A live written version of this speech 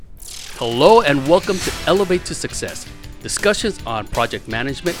Hello and welcome to Elevate to Success, discussions on project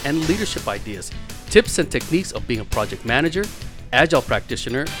management and leadership ideas, tips and techniques of being a project manager, agile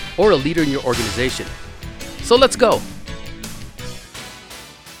practitioner, or a leader in your organization. So let's go.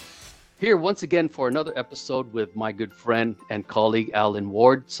 Here once again for another episode with my good friend and colleague, Alan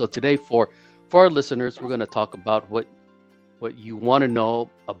Ward. So today for our listeners, we're going to talk about what you want to know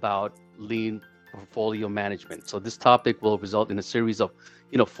about lean portfolio management. So this topic will result in a series of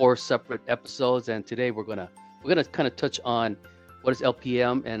 4 separate episodes, and today we're gonna kind of touch on what is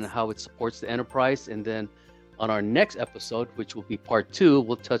LPM and how it supports the enterprise. And then on our next episode, which will be part 2,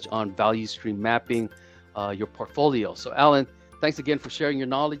 we'll touch on value stream mapping your portfolio. So Alan, thanks again for sharing your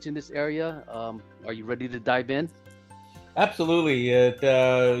knowledge in this area. Are you ready to dive in? Absolutely.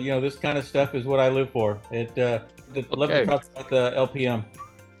 This kind of stuff is what I live for. Love to talk about the LPM.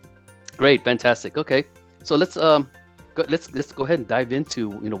 Great, fantastic. Okay, so let's go ahead and dive into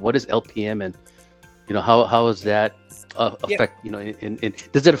what is LPM, and how does that affect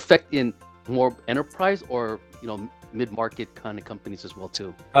does it affect in more enterprise or mid-market kind of companies as well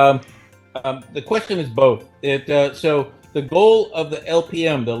too? The question is both. So the goal of the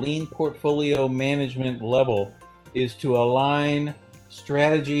LPM, the lean portfolio management level, is to align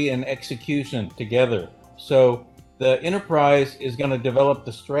strategy and execution together. So the enterprise is going to develop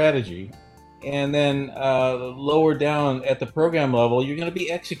the strategy, and then lower down at the program level, you're going to be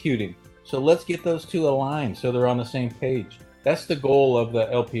executing. So let's get those two aligned so they're on the same page. That's the goal of the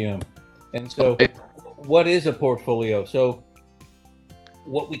LPM. And so what is a portfolio? So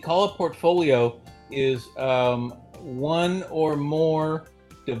what we call a portfolio is one or more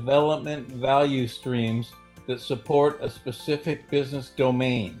development value streams that support a specific business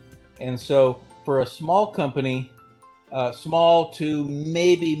domain. And so for a small company, small to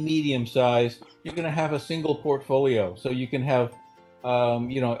maybe medium size, you're going to have a single portfolio. So you can have,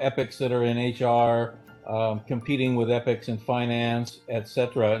 epics that are in HR, competing with epics in finance,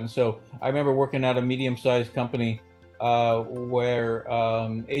 etc. And so I remember working at a medium-sized company where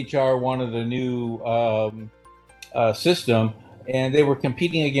HR wanted a new system, and they were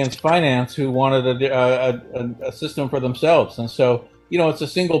competing against finance, who wanted a system for themselves. And so it's a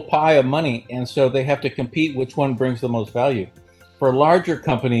single pie of money, and so they have to compete which one brings the most value. For larger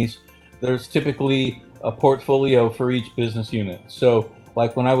companies, there's typically a portfolio for each business unit. So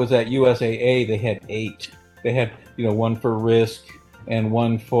like when I was at USAA, they had 8. They had one for risk, and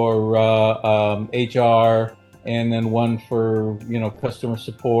one for HR, and then one for customer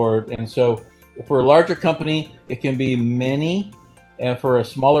support. And so for a larger company, it can be many, and for a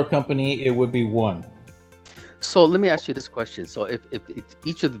smaller company, it would be one. So let me ask you this question. So if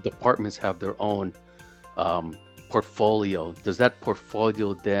each of the departments have their own portfolio, does that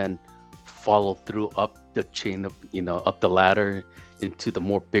portfolio then follow through up the chain of, up the ladder into the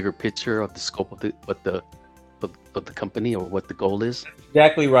more bigger picture of the scope of what the company or what the goal is?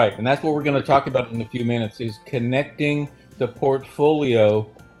 Exactly right. And that's what we're going to talk about in a few minutes, is connecting the portfolio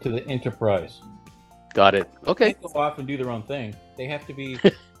to the enterprise. Got it. Okay. They can't go off and do their own thing. They have to be,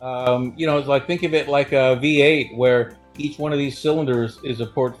 it's like, think of it like a V8, where each one of these cylinders is a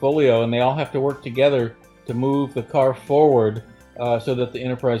portfolio, and they all have to work together to move the car forward so that the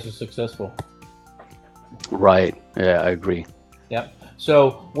enterprise is successful. Right. Yeah, I agree. Yep.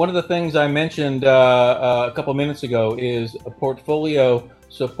 So one of the things I mentioned a couple minutes ago is a portfolio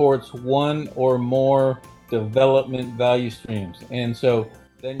supports one or more development value streams. And so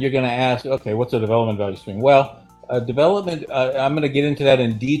then you're going to ask, okay, what's a development value stream? Well, a development, I'm going to get into that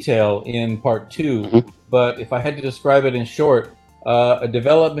in detail in part 2, Mm-hmm. But if I had to describe it in short, a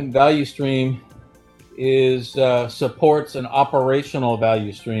development value stream supports an operational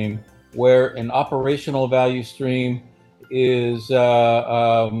value stream, where an operational value stream is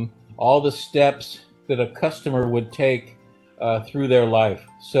all the steps that a customer would take through their life.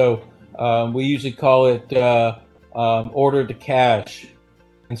 So we usually call it order to cash.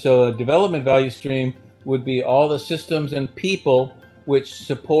 And so a development value stream would be all the systems and people which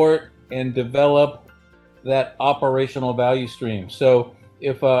support and develop that operational value stream. So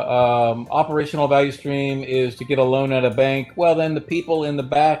if a operational value stream is to get a loan at a bank, well, then the people in the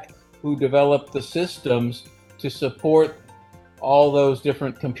back who develop the systems to support all those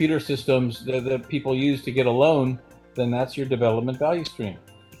different computer systems that people use to get a loan, then that's your development value stream.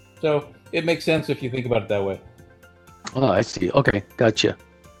 So it makes sense if you think about it that way. Oh, I see. Okay, gotcha.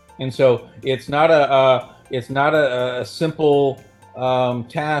 And so it's not a simple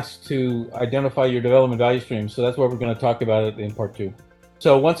task to identify your development value stream. So that's what we're going to talk about it in part 2.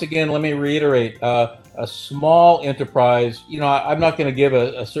 So once again, let me reiterate, a small enterprise, I'm not going to give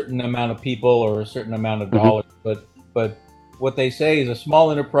a certain amount of people or a certain amount of dollars, but what they say is a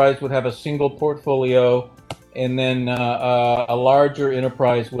small enterprise would have a single portfolio, and then a larger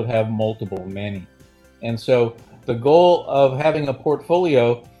enterprise would have multiple, many. And so the goal of having a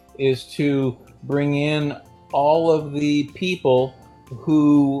portfolio is to bring in all of the people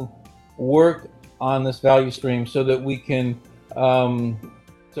who work on this value stream so that we can, so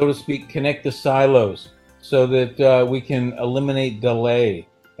to speak, connect the silos so that we can eliminate delay.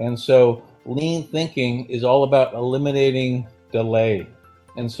 And so lean thinking is all about eliminating delay.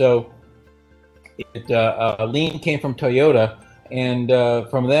 And so lean came from Toyota, and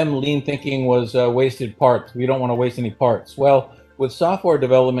from them, lean thinking was wasted parts. We don't want to waste any parts. Well, with software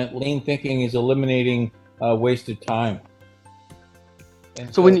development, lean thinking is eliminating wasted time.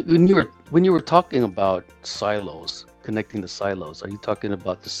 And so when you were talking about silos, connecting the silos, are you talking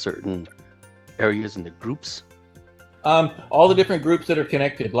about the certain areas in the groups? All the different groups that are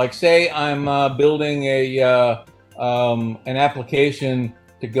connected. Like, say I'm building an application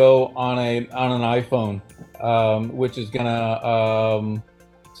to go on an iPhone, which is gonna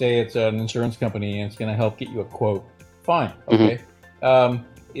say it's an insurance company and it's gonna help get you a quote. Fine, okay.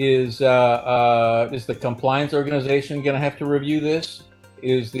 Is the compliance organization gonna have to review this?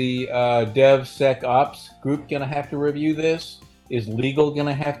 Is the DevSecOps group gonna have to review this? Is legal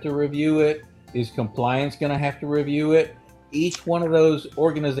gonna have to review it? Is compliance gonna have to review it? Each one of those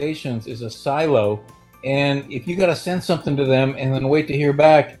organizations is a silo, and if you gotta send something to them and then wait to hear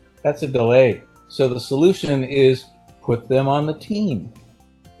back, that's a delay. So the solution is put them on the team,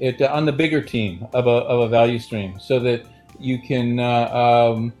 on the bigger team of a value stream, so that you can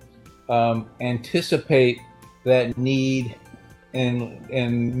anticipate that need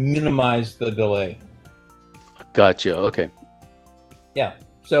and minimize the delay. Gotcha. Okay. Yeah.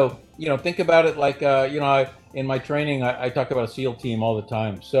 So, think about it like, in my training, I talk about a SEAL team all the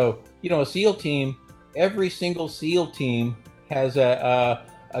time. So, a SEAL team, every single SEAL team has a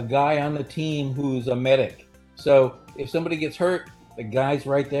guy on the team who's a medic. So if somebody gets hurt, the guy's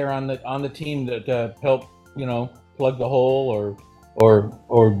right there on the team to help, plug the hole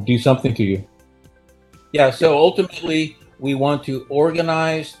or do something to you. Yeah. So ultimately, we want to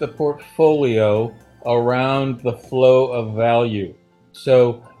organize the portfolio around the flow of value.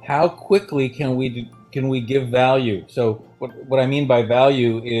 So how quickly can we give value? So what I mean by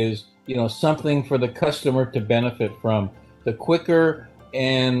value is, something for the customer to benefit from. The quicker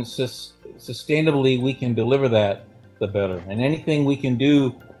and sustainably we can deliver that, the better. And anything we can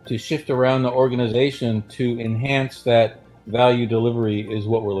do to shift around the organization to enhance that value delivery is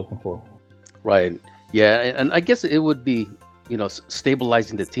what we're looking for. Right. Yeah, and I guess it would be,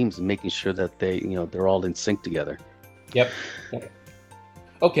 stabilizing the teams and making sure that they're all in sync together. Yep.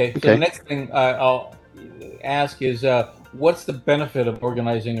 Okay. So the next thing I'll ask is, what's the benefit of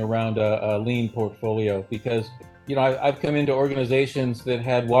organizing around a lean portfolio? Because, I've come into organizations that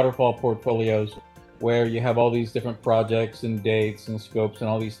had waterfall portfolios where you have all these different projects and dates and scopes and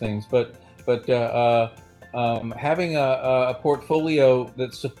all these things. But having a portfolio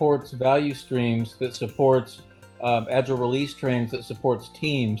that supports value streams, that supports agile release trains, that supports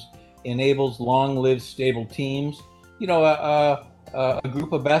teams, enables long-lived, stable teams. A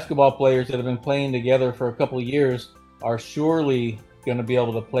group of basketball players that have been playing together for a couple of years are surely going to be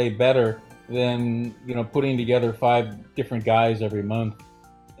able to play better than putting together 5 different guys every month.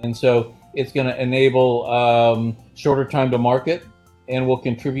 And so it's going to enable shorter time to market, and will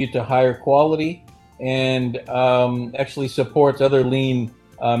contribute to higher quality, and actually supports other lean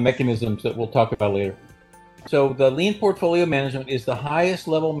mechanisms that we'll talk about later. So the lean portfolio management is the highest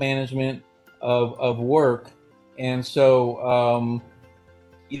level management of work. And so,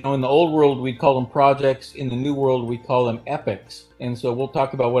 in the old world, we'd call them projects. In the new world, we call them epics. And so we'll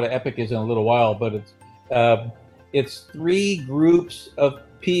talk about what an epic is in a little while, but it's 3 groups of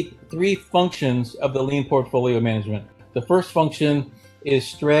 3 functions of the lean portfolio management. The first function is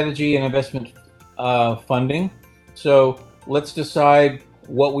strategy and investment funding. So let's decide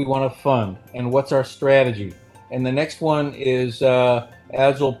what we want to fund and what's our strategy. And the next one is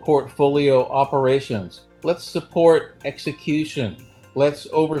agile portfolio operations. Let's support execution. Let's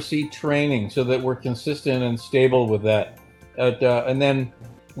oversee training so that we're consistent and stable with that. And then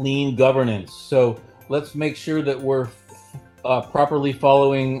lean governance. So let's make sure that we're properly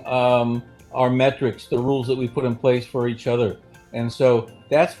following our metrics, the rules that we put in place for each other. And so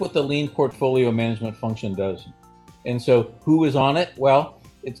that's what the lean portfolio management function does. And so who is on it? Well,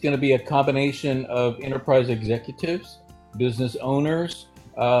 it's going to be a combination of enterprise executives, business owners,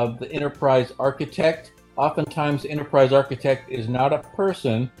 the enterprise architect. Oftentimes, enterprise architect is not a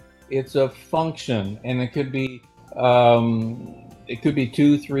person; it's a function, and it could be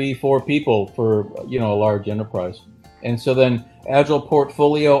 2, 3, 4 people for a large enterprise. And so then Agile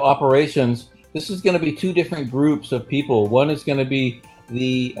Portfolio Operations, this is going to be two different groups of people. One is going to be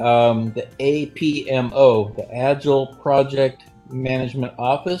the APMO, the Agile Project Management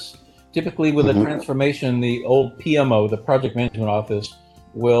Office. Typically with a transformation, the old PMO, the Project Management Office,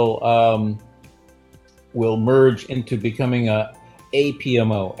 will merge into becoming a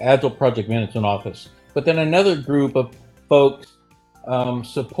APMO, Agile Project Management Office. But then another group of folks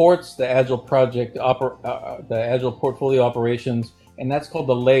supports the Agile the Agile Portfolio Operations, and that's called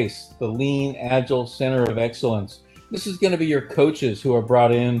the LACE, the Lean Agile Center of Excellence. This is going to be your coaches who are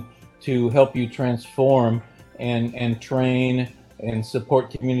brought in to help you transform and train and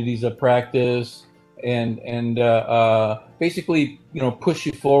support communities of practice and basically, push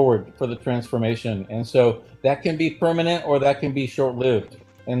you forward for the transformation. And so that can be permanent or that can be short-lived.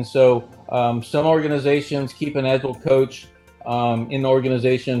 And so some organizations keep an Agile coach in the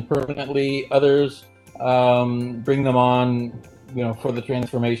organization permanently. Others bring them on, for the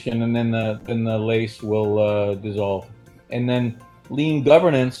transformation, and then the LACE will dissolve. And then lean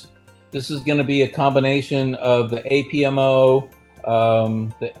governance. This is going to be a combination of the APMO,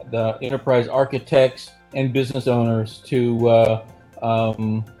 the enterprise architects, and business owners to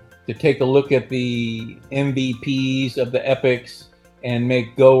take a look at the MVPs of the epics and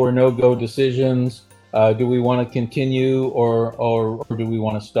make go or no go decisions. Do we want to continue or do we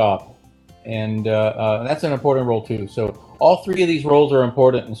want to stop? And that's an important role too. So all three of these roles are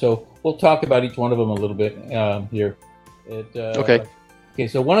important, and so we'll talk about each one of them a little bit here. Okay. Okay.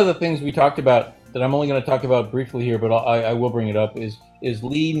 So one of the things we talked about that I'm only going to talk about briefly here, but I will bring it up is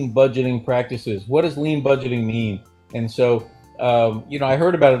lean budgeting practices. What does lean budgeting mean? And so I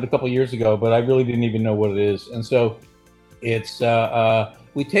heard about it a couple of years ago, but I really didn't even know what it is. And so it's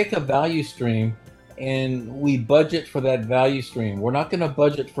we take a value stream and we budget for that value stream. We're not going to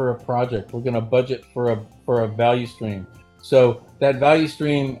budget for a project. We're going to budget for a value stream. So that value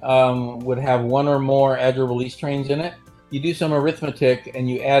stream would have one or more Agile release trains in it. You do some arithmetic and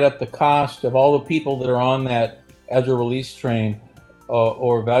you add up the cost of all the people that are on that Agile release train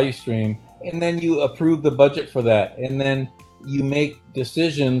or value stream, and then you approve the budget for that. And then you make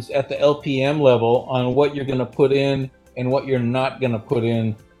decisions at the LPM level on what you're going to put in and what you're not going to put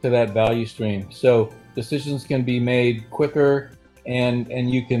in to that value stream. So decisions can be made quicker, and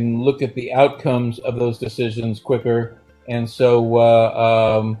you can look at the outcomes of those decisions quicker. And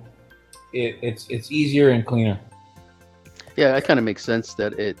so it's easier and cleaner. Yeah, it kind of makes sense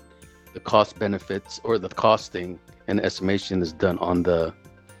that the cost benefits or the costing and estimation is done on the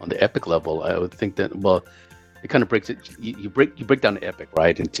epic level. I would think that, well, it kind of breaks it. You break down the epic,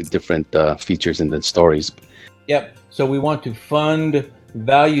 right, into different features and then stories. Yep. So we want to fund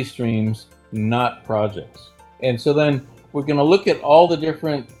value streams, not projects. And so then we're going to look at all the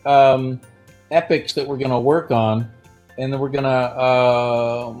different epics that we're going to work on, and then we're going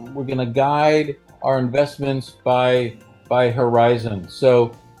to guide our investments by horizon.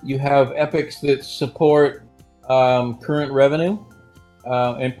 So you have epics that support current revenue,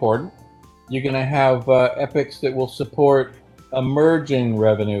 important. You're going to have epics that will support emerging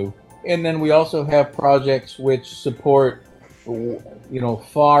revenue. And then we also have projects which support,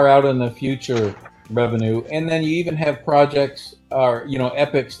 far out in the future revenue. And then you even have projects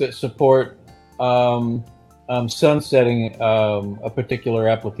epics that support sunsetting a particular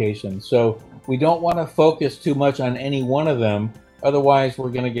application. So we don't want to focus too much on any one of them. Otherwise, we're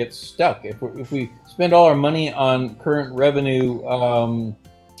going to get stuck. If we spend all our money on current revenue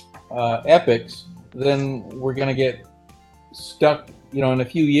epics, then we're going to get stuck. In a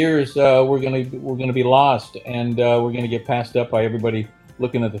few years, we're going to be lost, and we're going to get passed up by everybody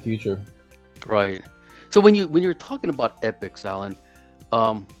looking at the future. Right. So when you're talking about epics, Alan,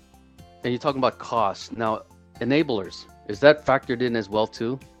 and you're talking about costs, now enablers, is that factored in as well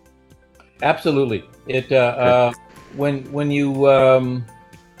too? Absolutely. It when you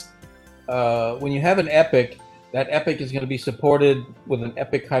have an epic, that epic is going to be supported with an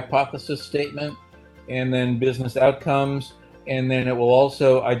epic hypothesis statement, and then business outcomes, and then it will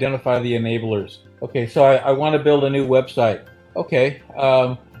also identify the enablers. Okay, so I want to build a new website. Okay,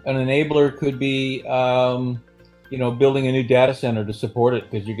 an enabler could be building a new data center to support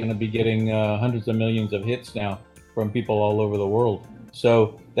it, because you're going to be getting hundreds of millions of hits now from people all over the world.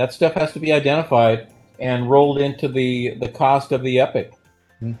 So that stuff has to be identified and rolled into the cost of the epic.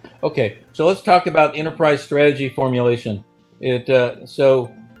 Okay, so let's talk about enterprise strategy formulation. Let's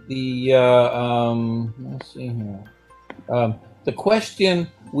see here. The question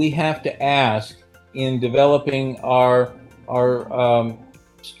we have to ask in developing our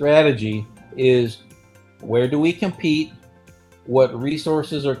strategy is, where do we compete? What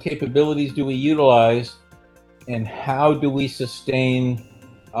resources or capabilities do we utilize? and how do we sustain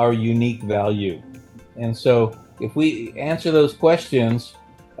our unique value? And so, if we answer those questions,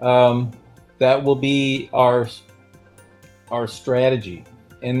 that will be our strategy.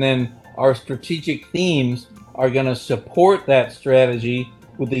 And then our strategic themes are going to support that strategy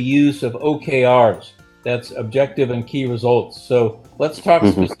with the use of OKRs. That's objective and key results. So let's talk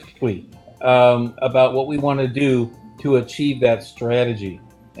specifically about what we want to do to achieve that strategy.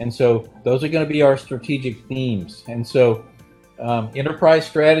 And so those are going to be our strategic themes. And so enterprise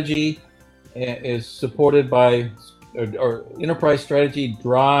strategy is supported by, or enterprise strategy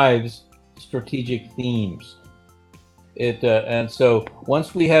drives strategic themes. And so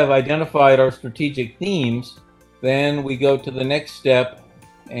once we have identified our strategic themes, then we go to the next step,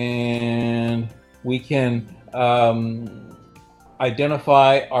 and we can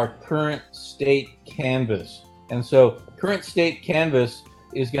identify our current state canvas. And so current state canvas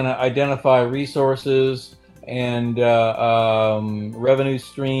is going to identify resources and revenue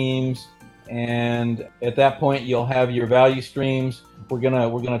streams. And at that point, you'll have your value streams. We're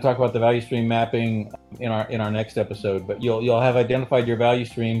gonna talk about the value stream mapping in our next episode. But you'll have identified your value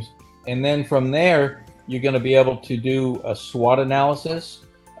streams, and then from there, you're going to be able to do a SWOT analysis.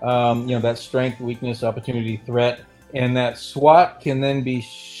 That strength, weakness, opportunity, threat, and that SWOT can then be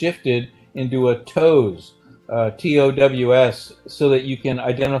shifted into a TOWS, TOWS, so that you can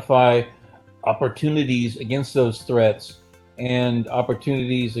identify opportunities against those threats and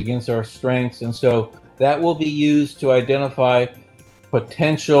opportunities against our strengths. And so that will be used to identify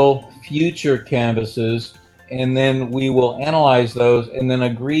potential future canvases, and then we will analyze those and then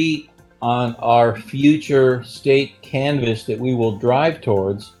agree on our future state canvas that we will drive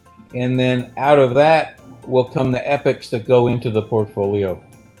towards. And then out of that will come the epics that go into the portfolio.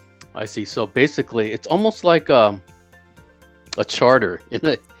 I see. So basically, it's almost like a charter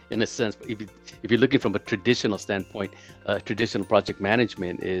in a sense. If you're looking from a traditional standpoint, traditional project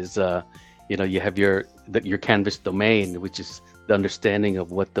management is you have your canvas domain, which is the understanding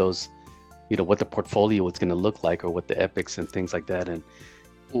of what those, what the portfolio is going to look like, or what the epics and things like that, and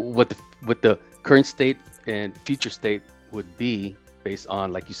what the current state and future state would be based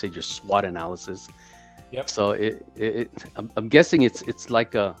on, like you said, your SWOT analysis. Yep. So I'm guessing it's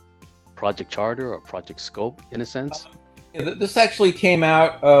like a project charter or project scope in a sense. This actually came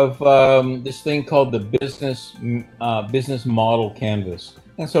out of this thing called the business model canvas,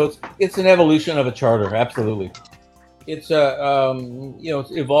 and so it's an evolution of a charter. Absolutely, it's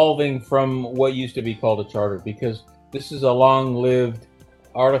it's evolving from what used to be called a charter, because this is a long-lived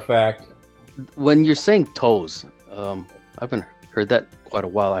artifact. When you're saying TOWS, I haven't heard that quite a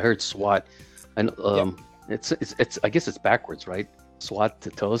while. I heard SWOT, and it's I guess it's backwards, right? SWOT to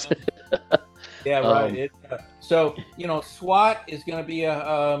TOWS. Yeah, right. So SWOT is going to be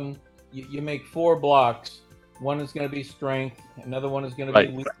you make 4 blocks. One is going to be strength, another one is going to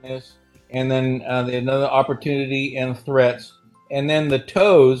be weakness, and then another opportunity and threats. And then the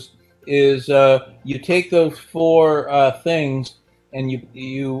TOWS is you take those 4 things, and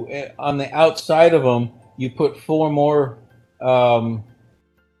you on the outside of them you put 4 more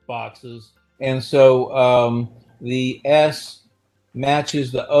boxes, and so the S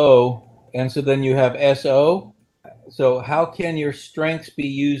matches the O, and so then you have SO. So how can your strengths be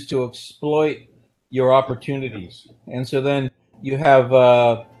used to exploit your opportunities? And so then you have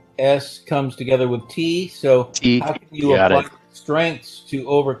S comes together with T. So how can you apply strengths to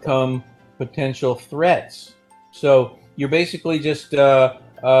overcome potential threats? So you're basically just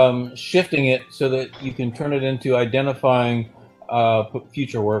shifting it so that you can turn it into identifying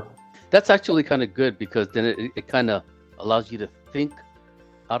future work. That's actually kind of good, because then it kind of allows you to think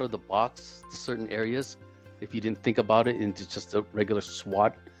out of the box to certain areas if you didn't think about it into just a regular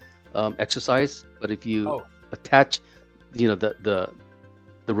SWOT exercise. But if you attach the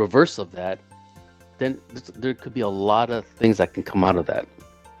reverse of that, then there could be a lot of things that can come out of that.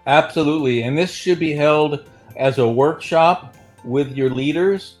 Absolutely. And this should be held as a workshop with your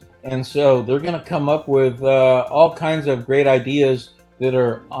leaders, and so they're going to come up with all kinds of great ideas that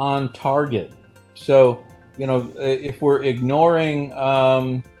are on target. So if we're ignoring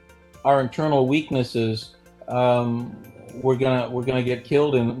our internal weaknesses, we're gonna get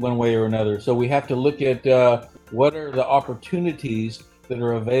killed in one way or another. So we have to look at what are the opportunities that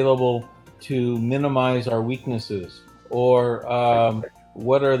are available to minimize our weaknesses, or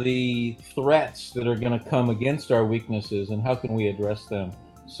what are the threats that are going to come against our weaknesses, and how can we address them?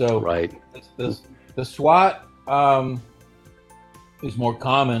 So the SWOT is more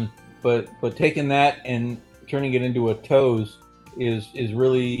common, but taking that and turning it into a TOWS is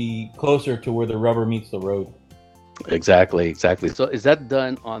really closer to where the rubber meets the road. Exactly. So is that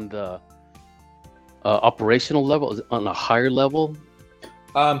done on operational level? Is it on a higher level?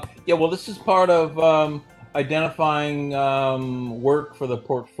 Yeah, well, this is part of identifying work for the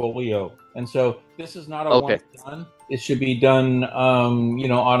portfolio, and so this is not a Okay. once done. It should be done,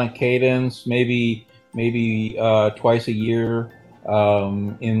 on a cadence, maybe twice a year,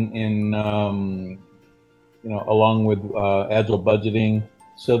 along with agile budgeting,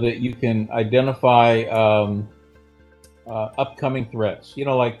 so that you can identify upcoming threats.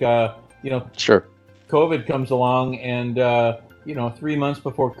 Sure. COVID comes along, and 3 months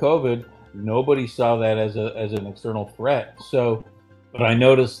before COVID, nobody saw that as an external threat. So, but I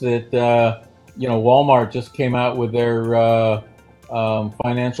noticed that Walmart just came out with their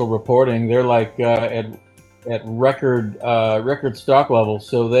financial reporting. They're like at record stock levels.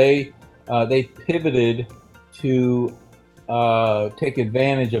 So they pivoted to take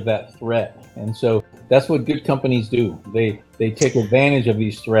advantage of that threat, and so that's what good companies do. They take advantage of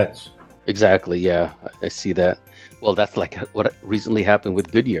these threats. Exactly. Yeah, I see that. Well, that's like what recently happened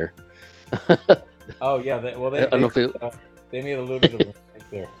with Goodyear. Oh yeah, I don't know if it, they made a little bit of a mistake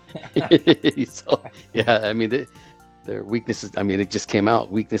there. so, yeah, I mean, their weaknesses. I mean, it just came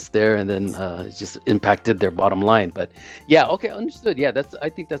out weakness there, and then it just impacted their bottom line. But yeah, okay, understood. Yeah, I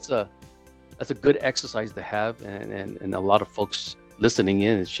think that's a good exercise to have, and a lot of folks listening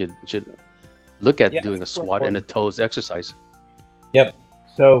in should look at doing a SWOT and a TOES exercise. Yep.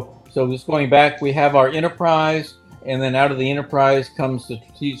 So just going back, we have our enterprise, and then out of the enterprise comes the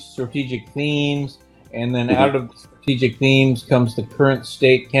strategic themes, and then out of the strategic themes comes the current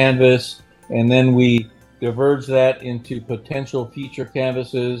state canvas, and then we diverge that into potential future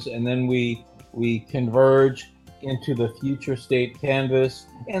canvases, and then we converge into the future state canvas,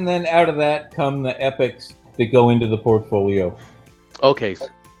 and then out of that come the epics that go into the portfolio. Okay.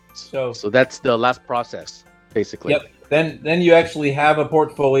 So that's the last process, basically. Yep. Then you actually have a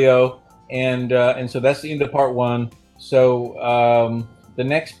portfolio, and so that's the end of part one. So the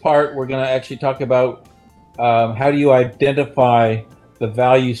next part, we're going to actually talk about how do you identify the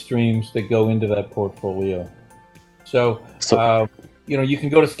value streams that go into that portfolio. So you can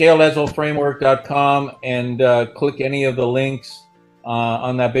go to scaledagileFramework.com and click any of the links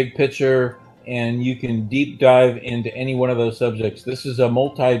on that big picture, and you can deep dive into any one of those subjects. This is a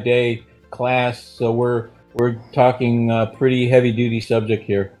multi-day class, so we're talking pretty heavy duty subject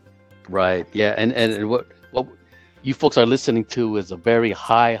here. Right. Yeah. And what you folks are listening to is a very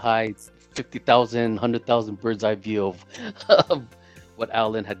high 50,000, 100,000 bird's eye view of what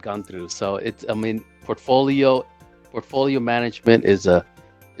Alan had gone through. So portfolio management is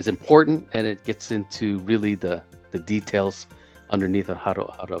important, and it gets into really the details underneath of how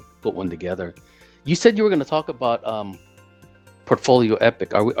to put one together. You said you were going to talk about portfolio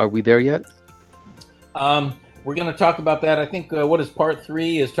epic. Are we there yet? We're going to talk about that. I think what is part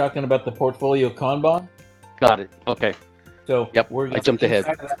 3 is talking about the portfolio Kanban. Got it. Okay. So yep, I jumped ahead.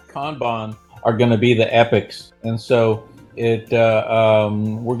 That Kanban are going to be the epics, and so we're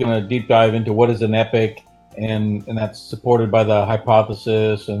going to deep dive into what is an epic, and that's supported by the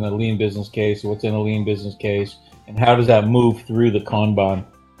hypothesis and the lean business case. What's in a lean business case, and how does that move through the Kanban?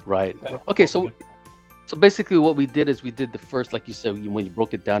 Right. Okay. So basically, what we did is we did the first, like you said, when you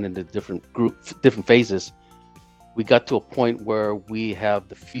broke it down into different phases, we got to a point where we have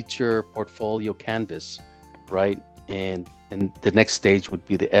the future portfolio canvas, right? And the next stage would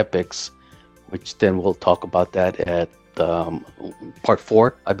be the epics, which then we'll talk about that at part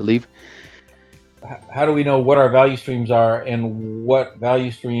 4, I believe. How do we know what our value streams are, and what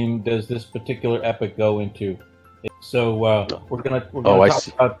value stream does this particular epic go into? So we're gonna talk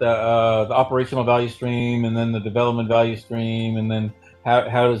about the operational value stream, and then the development value stream, and then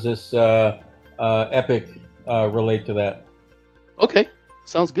how does this epic relate to that? Okay,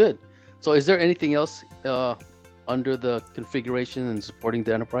 sounds good. So is there anything else under the configuration and supporting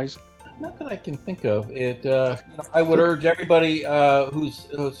the enterprise? Not that I can think of. I would urge everybody who's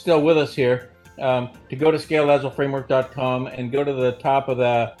still with us here to go to scaledagileFramework.com and go to the top of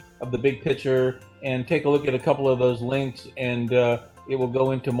the big picture and take a look at a couple of those links, and it will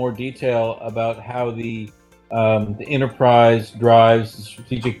go into more detail about how the enterprise drives the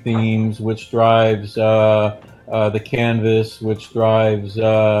strategic themes, which drives the canvas, which drives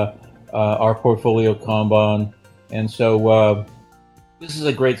our portfolio Kanban. And so this is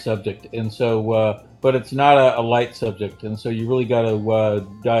a great subject, and so but it's not a light subject, and so you really got to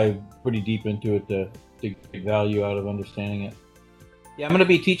dive pretty deep into it to get value out of understanding it. Yeah, I'm going to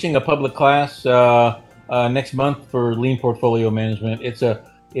be teaching a public class next month for lean portfolio management.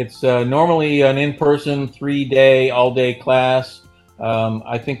 It's normally an in-person 3-day, all-day class.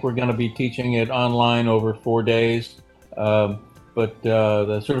 I think we're going to be teaching it online over 4 days. but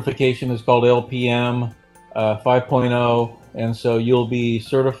the certification is called LPM 5.0, and so you'll be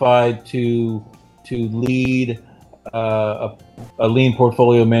certified to lead a lean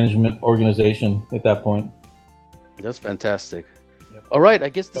portfolio management organization at that point. That's fantastic. Yep. All right, I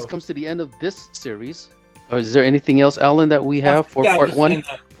guess this comes to the end of this series. Or is there anything else, Alan, that we have for part one?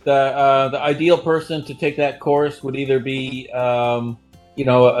 The ideal person to take that course would either be a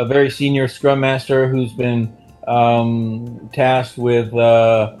very senior Scrum Master who's been tasked with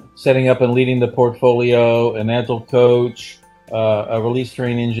setting up and leading the portfolio, an Agile coach, a release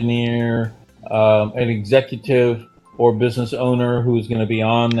train engineer, an executive or business owner who's going to be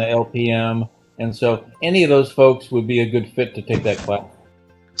on the LPM. And so any of those folks would be a good fit to take that class.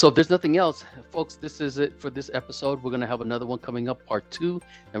 So if there's nothing else, folks, this is it for this episode. We're going to have another one coming up, part 2,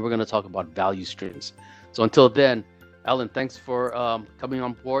 and we're going to talk about value streams. So until then, Alan, thanks for coming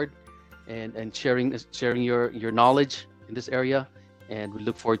on board and sharing your knowledge in this area. And we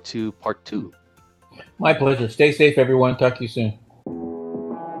look forward to part 2. My pleasure. Stay safe, everyone. Talk to you soon.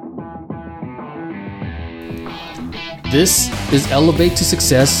 This is Elevate to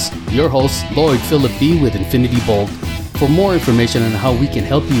Success. Your host, Lloyd Philip B. with Infinity Bolt. For more information on how we can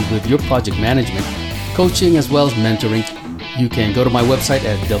help you with your project management, coaching, as well as mentoring, you can go to my website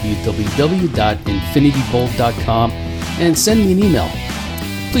at www.infinitybolt.com and send me an email.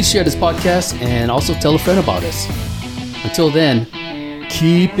 Please share this podcast and also tell a friend about us. Until then,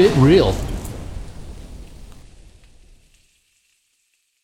 keep it real.